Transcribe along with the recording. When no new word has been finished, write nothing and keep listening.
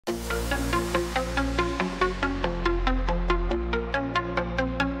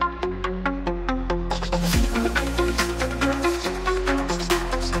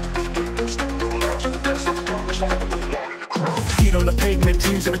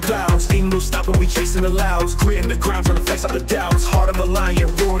dreams in the clouds. Ain't no stopping, we chasing the louds. Creating the ground, trying to flex out the doubts. Heart of a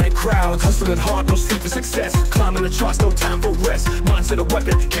lion, roaring at crowds. Hustling hard, no sleep for success. Climbing the charts, no time for rest. Mindset a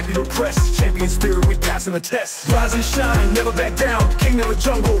weapon, can't be repressed. Champion spirit, we passing the test. Rise and shine, never back down. King of the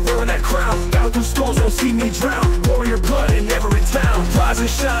jungle, wearing that crown. Battle through storms, won't see me drown. Warrior blood in every town. Rise and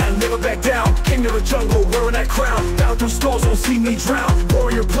shine, never back down. King of the jungle, wearing that crown. Battle through storms, won't see me drown.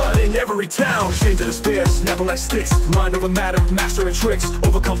 Warrior blood in every town. Chained to the spear, snapping like sticks. Mind over matter, mastering tricks.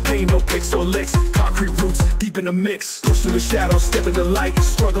 Overcome pain, no picks or licks. Concrete roots, deep in the mix. Push through the shadows, step in the light.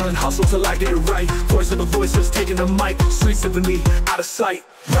 Struggle and hustle till I get it right. Voice of the voiceless, taking the mic. Sweet symphony, out of sight.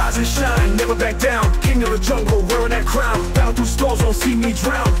 Rise and shine, never back down. King of the jungle, wearing that crown. Battle through storms, won't see me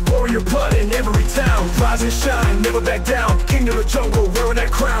drown. Warrior blood in every town. Rise and shine, never back down. King of the jungle, wearing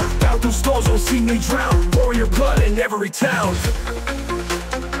that crown. Battle through storms, won't see me drown. Warrior blood in every town.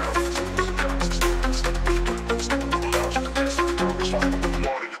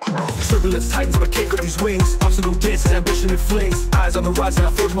 Turbulence tightens my cake with these wings. Obstacle dances, ambition and flings. Eyes on the rise and I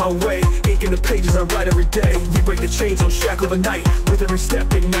forge my way. Ink in the pages I write every day. We break the chains, unshackle the night. With every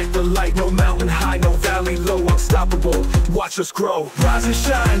step, ignite the light. No mountain high, no valley low. Unstoppable, watch us grow. Rise and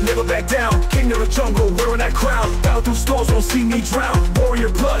shine, never back down. King of the jungle, wearing that crown. Battle through storms, won't see me drown. Warrior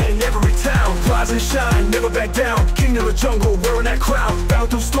blood in every town. Rise and shine, never back down. King of the jungle, wearing that crown. Battle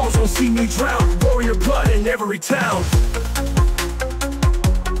through storms, won't see me drown. Warrior blood in every town.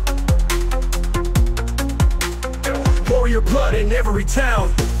 Warrior blood in every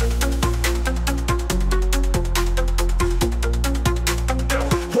town.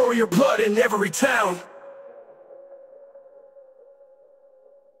 Warrior blood in every town.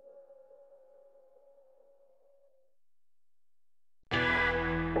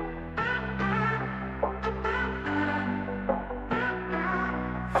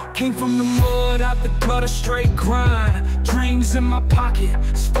 Came from the mud, out the gutter, straight grind. Dreams in my pocket,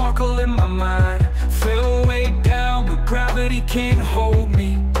 sparkle in my mind. Fell way down, but gravity can't hold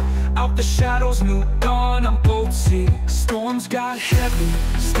me. Out the shadows, new dawn, I'm both seeing. Storms got heavy,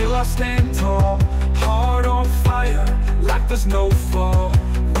 still I stand tall. Heart on fire, like there's no fall.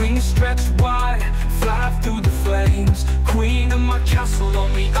 Wings stretched wide, fly through the flames. Queen of my castle,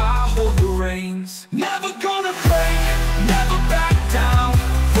 on me I hold the reins. Never gonna break, never back down.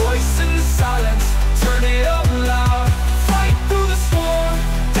 Voice in the silence, turn it up loud. Fight through the storm,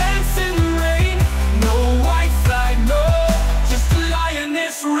 dance in the rain. No white flag, no, just a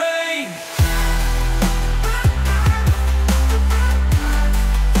lioness reign.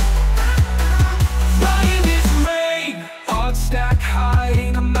 Lioness reign. Odds stack high,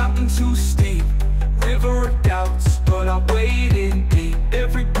 ain't a mountain too steep. River of doubts, but I waded deep.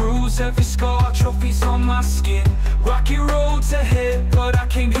 Every bruise, every scar, trophies on my skin. Rocky roads ahead, but I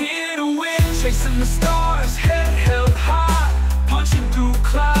came here to win. Chasing the stars, head held high. Punching through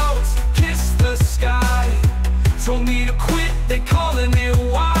clouds, kiss the sky. Told me to quit, they calling it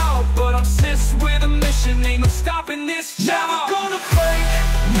wild. But I'm sis with a mission, ain't no stopping this job. Never gonna break,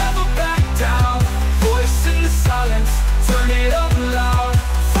 never back down. Voice in the silence, turn it up loud.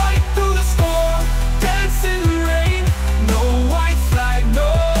 Fight through the storm, dance in the rain. No white flag,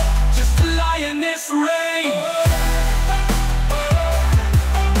 no, just a lioness reign.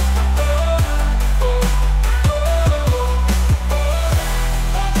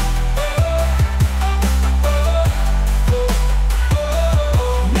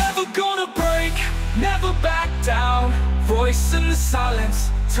 Never back down. Voice in the silence,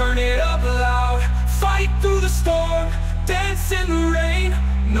 turn it up loud. Fight through the storm, dance in the rain.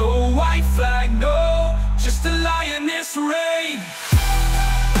 No white flag, no, just a lioness reign.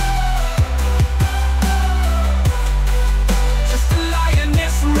 Just a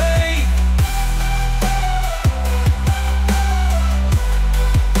lioness reign.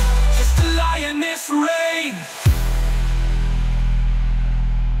 Just a lioness reign.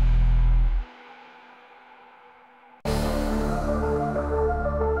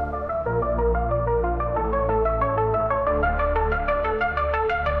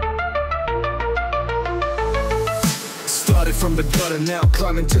 From the gutter now,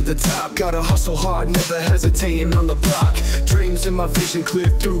 climbing to the top. Gotta hustle hard, never hesitating on the block. Dreams in my vision, clear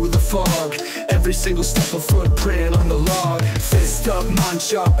through the fog. Every single step a footprint on the log. Fist up, mind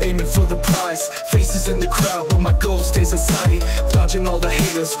sharp, aiming for the prize. Faces in the crowd, but my goal stays in sight. Dodging all the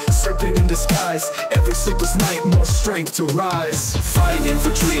haters, serpent in disguise. Every sleepless night, more strength to rise. Fighting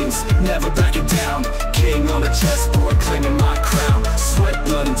for dreams, never backing down. King on the chessboard, claiming my crown. Sweat,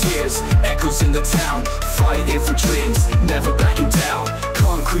 blood and tears, echoes in the town. Fighting for dreams, never backing down.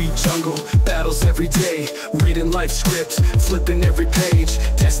 Concrete jungle, battles every day. Reading life script, flipping every page.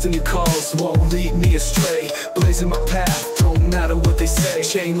 Destiny calls, won't lead me astray. Blazing my path, don't matter what they say.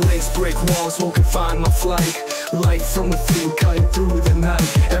 Chain links, brick walls won't confine my flight. Light from within, cutting through the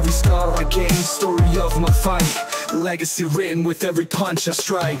night. Every scar I gain, story of my fight. Legacy written with every punch I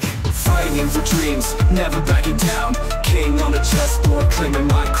strike. Fighting for dreams, never backing down. King on the chessboard, claiming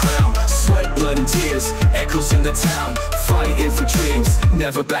my crown. Sweat, blood and tears, echoes in the town. Fighting for dreams,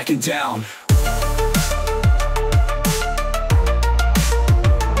 never backing down.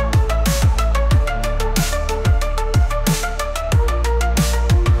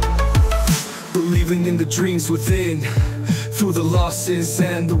 Believing in the dreams within, through the losses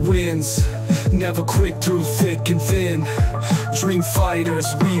and the wins. Never quit through thick and thin. Dream fighters,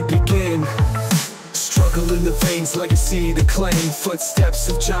 we begin. Struggle in the veins, legacy to claim. Footsteps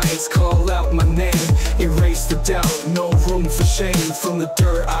of giants call out my name. Erase the doubt, no room for shame. From the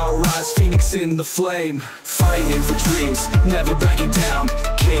dirt I'll rise, phoenix in the flame. Fighting for dreams, never backing down.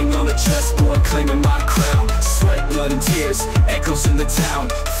 King on the chessboard, claiming my crown. Sweat, blood and tears, echoes in the town.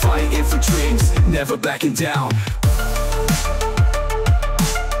 Fighting for dreams, never backing down.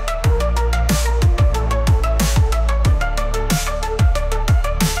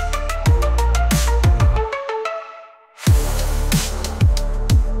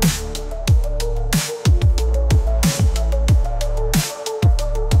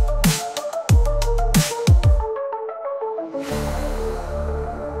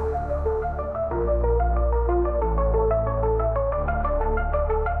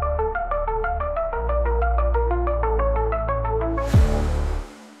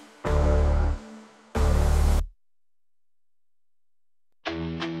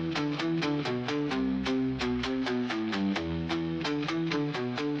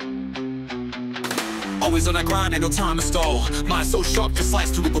 Always on that grind, ain't no time to stall. Mind so sharp, just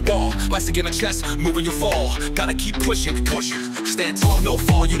slice through the wall. Lights again a chest, moving you fall. Gotta keep pushing, stand tall, no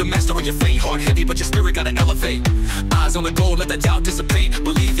fall. You the master of your fate. Heart heavy, but your spirit gotta elevate. Eyes on the goal, let the doubt dissipate.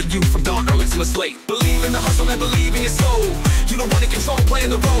 Believe in you from dawn early till it's late. Believe in the hustle and believe in your soul. You don't want to control,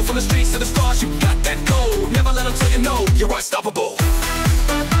 playing the role. From the streets to the stars, you got that goal. Never let them tell you no, you're unstoppable.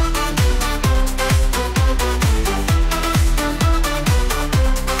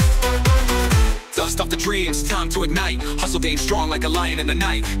 Dust off the dreams, time to ignite. Hustle game strong like a lion in the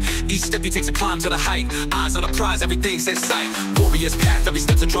night. Each step you take's a climb to the height. Eyes on the prize, everything's in sight. Warrior's path, every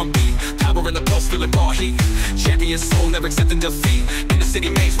step's a drum beat. Power in the pulse, feeling raw heat. Champion soul, never accepting defeat. In the city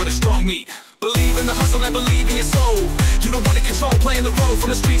maze where the strong meet. Believe in the hustle and believe in your soul. You don't want to control, playing the role. From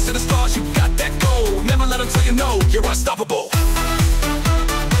the streets to the stars, you got that goal. Never let them tell you no, you're unstoppable.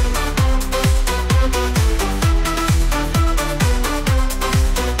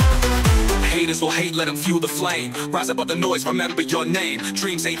 Haters will hate, let them fuel the flame. Rise above the noise, remember your name.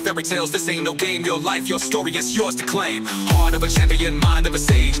 Dreams ain't fairy tales, this ain't no game. Your life, your story, it's yours to claim. Heart of a champion, mind of a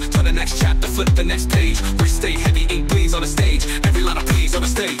sage. Turn the next chapter, flip the next page. Wrist stay heavy, ink bleeds on the stage. Every line of please on the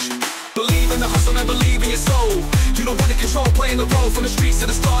stage. Believe in the hustle and believe in your soul. You don't want to control, playing the role. From the streets to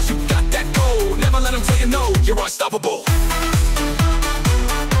the stars, you got that goal. Never let them tell you no, you're unstoppable.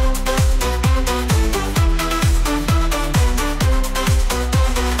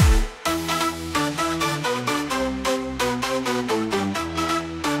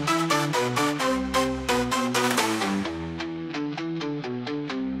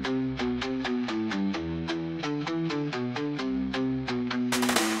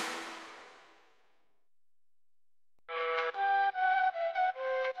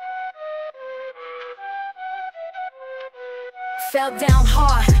 Fell down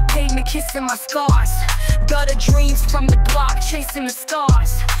hard, paid me kissing my scars. Gutter dreams from the block, chasing the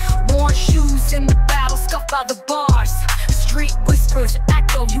stars. Worn shoes in the battle, scuffed by the bars. Street whispers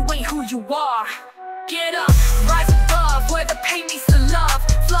echo, you ain't who you are. Get up, rise above, where the pain meets the love.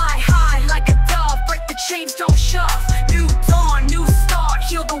 Fly high like a dove, break the chains, don't shove. New dawn, new start,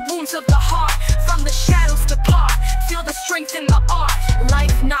 heal the wounds of the heart. From the shadows depart, feel the strength in the art.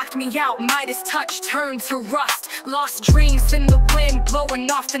 Life knocked me out, Midas touch turned to rust. Lost dreams in the wind, blowing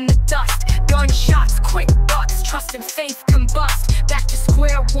off in the dust. Gunshots, quick bucks, trust and faith combust. Back to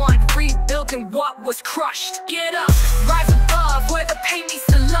square one, rebuilding what was crushed. Get up, rise above, where the pain meets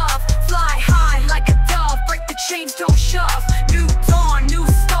the love. Fly high like a dove, break the chains, don't shove. New dawn, new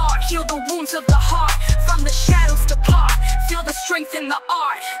start, heal the wounds of the heart. From the shadows depart, feel the strength in the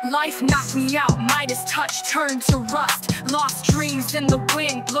art. Life knocked me out, Midas touch turned to rust. Lost dreams in the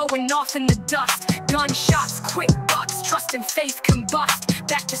wind, blowing off in the dust. Gunshots, quick bucks, trust and faith combust.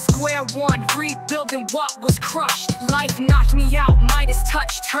 back to square one, rebuilding what was crushed. Life knocked me out, Midas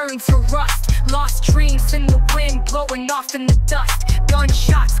touch turned to rust. Lost dreams in the wind, blowing off in the dust.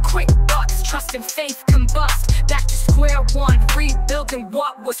 Gunshots, quick bucks, trust and faith combust. Back to square one, rebuilding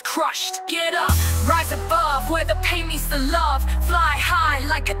what was crushed. Get up, rise above, where the pain meets the love. Fly high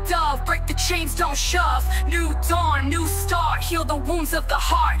like a dove, break the chains, don't shove. New dawn, new start, heal the wounds of the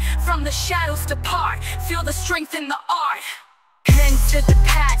heart. From the shadows depart, feel the strength in the art. Pen to the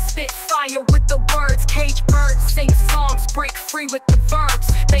pad, spit fire with the words. Cage birds, sing songs, break free with the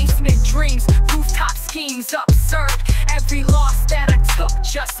verbs. Basement dreams, rooftop schemes, absurd. Every loss that I took,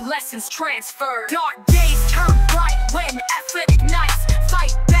 just lessons transferred. Dark days turn bright when effort ignites.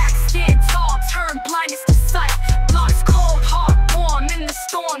 Fight back, stand tall, turn blindness to sight. Blocks cold, heart warm, in the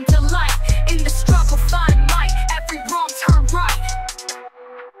storm delight. In the struggle find might, every wrong turn right.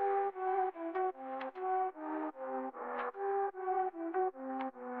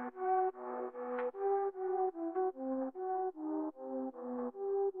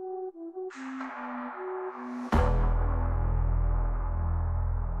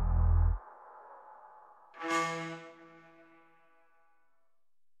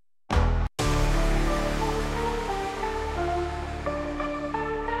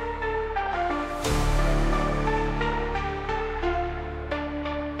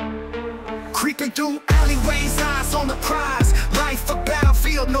 Creeping through alleyways, eyes on the prize. Life a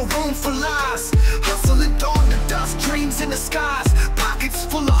battlefield, no room for lies. Hustling dawn to dust, dreams in the skies. Pockets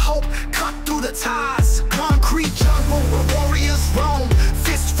full of hope, cut through the ties. Concrete jungle where warriors roam.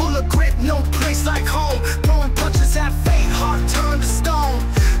 Fists full of grit, no place like home. Throwing punches at fate, heart turned to stone.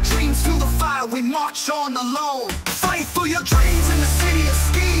 Dreams through the fire, we march on alone. Fight for your dreams in the city of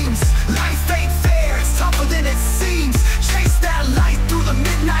schemes. Life ain't fair, it's tougher than it seems. Chase that light through the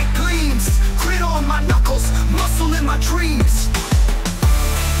midnight gleams. Grit on my knuckles, muscle in my dreams.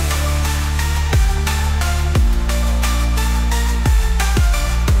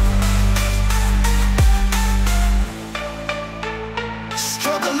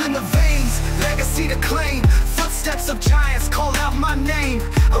 Struggle in the veins, legacy to claim. Footsteps of giants call out my name.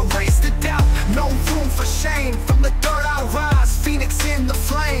 Erase the doubt, no room for shame. From the dirt I rise, phoenix in the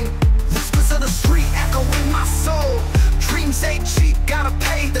flame. Whispers of the street echo in my soul. Dreams ain't cheap, gotta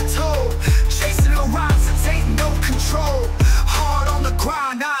pay the toll. Chasing horizons ain't no control. Hard on the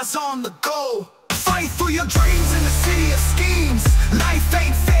grind, eyes on the goal. Fight for your dreams in the city of schemes. Life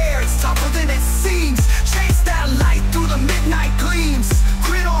ain't fair, it's tougher than it seems. Chase that light through the midnight gleams.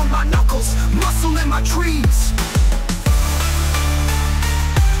 Grit on my knuckles, muscle in my dreams.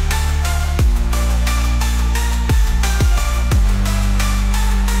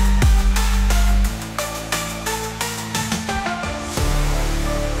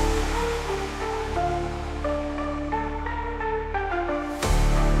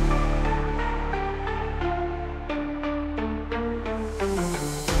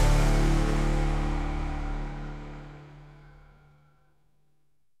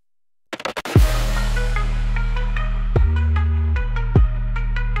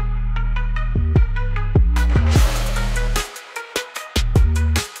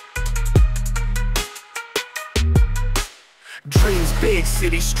 Dreams big,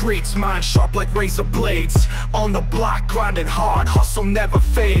 city streets, mind sharp like razor blades. On the block, grinding hard, hustle never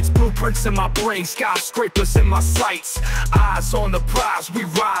fades. Blueprints in my brain, skyscrapers in my sights. Eyes on the prize, we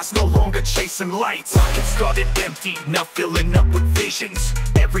rise, no longer chasing lights. Pockets started empty, now filling up with visions.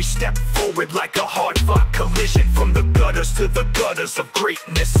 Every step forward like a hard-fought collision. From the gutters to the gutters of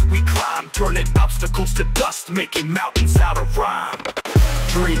greatness we climb, turning obstacles to dust, making mountains out of rhyme.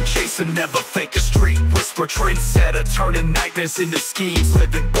 Dream chaser, never fake a street whisper, trendsetter, turning nightmares into schemes.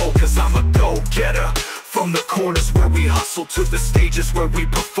 Living bold cause I'm a go-getter. From the corners where we hustle to the stages where we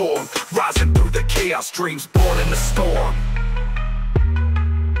perform, rising through the chaos, dreams born in the storm.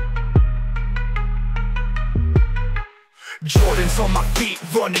 Jordan's on my feet,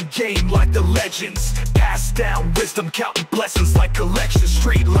 running game like the legends. Passed down wisdom, counting blessings like collections.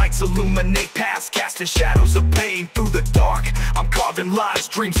 Street lights illuminate paths, casting shadows of pain. Through the dark, I'm carving lines,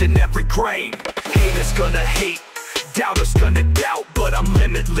 dreams in every grain. Haters gonna hate, doubters gonna doubt, but I'm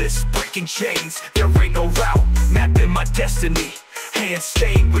limitless, breaking chains, there ain't no route. Mapping my destiny, hands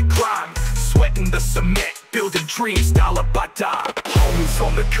stained with grime. Sweating the cement, building dreams dollar by dime. Homies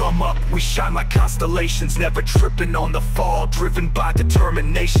on the come up, we shine like constellations. Never tripping on the fall, driven by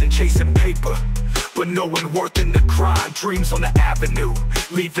determination. Chasing paper, but knowing worth in the grind. Dreams on the avenue,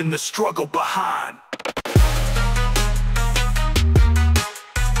 leaving the struggle behind.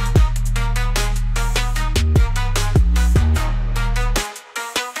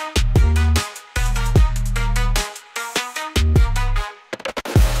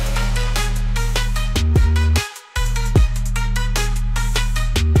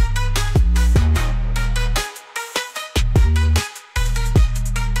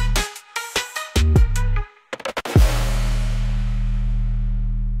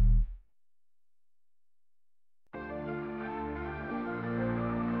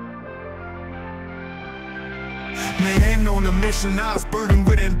 Man, on a mission, I was burdened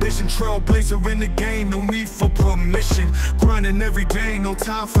with ambition. Trailblazer in the game, no need for permission. Grinding every day, no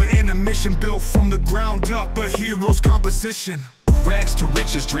time for intermission. Built from the ground up, a hero's composition. Rags to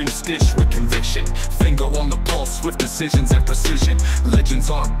riches, dreams stitched with conviction. Finger on the pulse with decisions and precision. Legends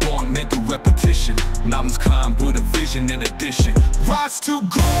aren't born, made through repetition. Mountains climb with a vision in addition. Rise to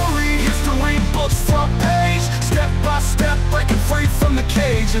glory, history books front page. Step by step, breaking free from the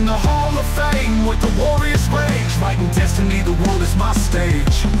cage. In the hall of fame with the warrior's rage. Writing destiny, the world is my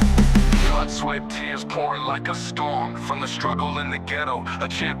stage. Blood, sweat, tears pouring like a storm. From the struggle in the ghetto, a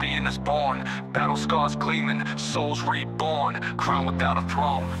champion is born. Battle scars gleaming, souls reborn. Crown without a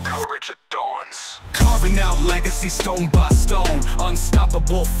throne, courage adorns. Carving out legacy stone by stone.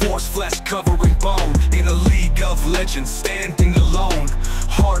 Unstoppable force, flesh covering bone. In a league of legends, standing alone.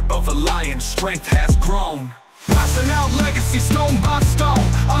 Heart of a lion, strength has grown. Passing out legacy stone by stone.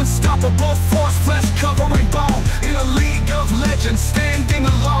 Unstoppable force, flesh covering bone. In a league of legends, standing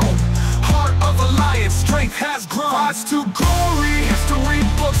alone. Heart of a lion, strength has grown. Rise to glory, history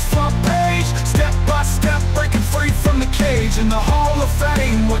books front page. Step by step, breaking free from the cage. In the hall of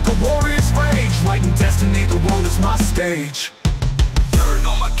fame with the warrior's rage. Writing destiny, the world is my stage. Dirt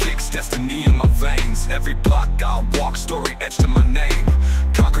on my kicks, destiny in my veins. Every block I walk, story etched in my name.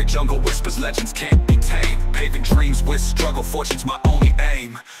 Concrete jungle whispers, legends can't be tamed. Paving dreams with struggle, fortune's my only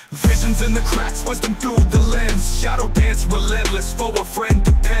aim. Visions in the cracks, wisdom through the lens. Shadow dance relentless, for a friend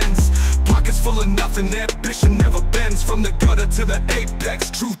depends. Pockets full of nothing, ambition never bends. From the gutter to the apex,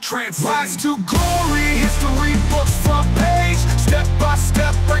 truth transcends. Rise to glory, history books front page. Step by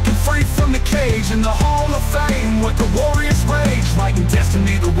step, breaking free from the cage. In the hall of fame with the warrior's rage. Writing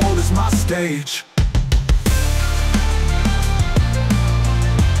destiny, the world is my stage.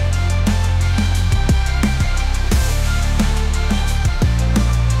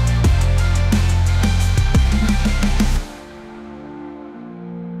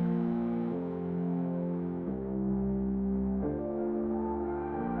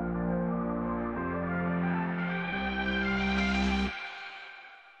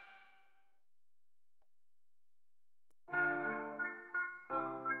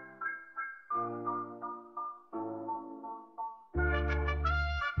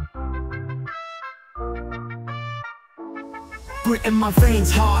 Grit in my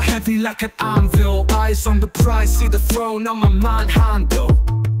veins, heart heavy like an anvil. Eyes on the prize, see the throne on my mind handle.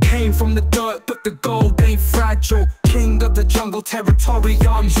 Came from the dirt, but the gold ain't fragile. King of the jungle, territory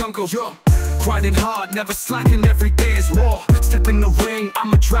on jungle. Grinding hard, never slacking, every day is war. Step in the ring,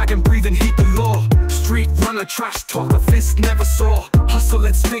 I'm a dragon, breathing heat the law. Street runner, trash talker, fist never sore. Hustle,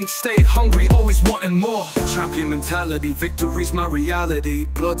 instinct, stay hungry, always wanting more. Champion mentality, victory's my reality.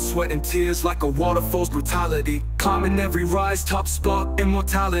 Blood, sweat and tears like a waterfall's brutality. Climbing every rise, top spot,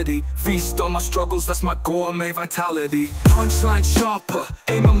 immortality. Feast on my struggles, that's my gourmet vitality. Punchline sharper,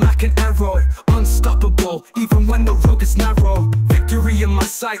 aim a Mac and arrow. Unstoppable, even when the road is narrow. Victory in my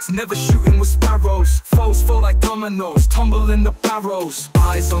sights, never shooting with sparrows. Foes fall like dominoes, tumble in the barrows.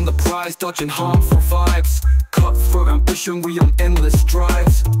 Eyes on the prize, dodging harmful vibes. Cut for ambition, we on endless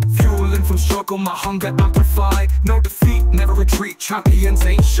drives. Fueling from struggle, my hunger amplified. No defeat, never retreat, champions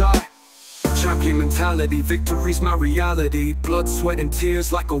ain't shy. Champion mentality, victory's my reality. Blood, sweat and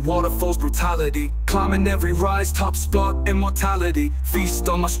tears like a waterfall's brutality. Climbing every rise, top spot, immortality. Feast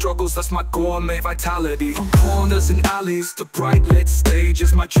on my struggles, that's my gourmet vitality. From corners and alleys to bright lit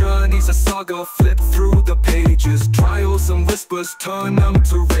stages. My journey's a saga, flip through the pages. Trials and whispers, turn them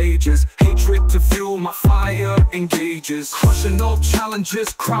to rages. Hatred to fuel my fire engages. Crushing all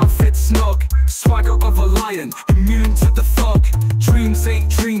challenges, crown fits snug. Swagger of a lion, immune to the thug. Dreams ain't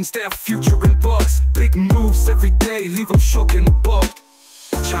dreams, they're future in bucks. Big moves every day, leave them shook and bugged.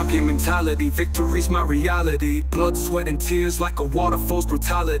 Champion mentality, victory's my reality. Blood, sweat and tears like a waterfall's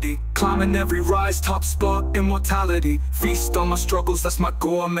brutality. Climbing every rise, top spot, immortality. Feast on my struggles, that's my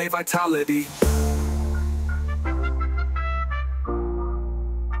gourmet vitality.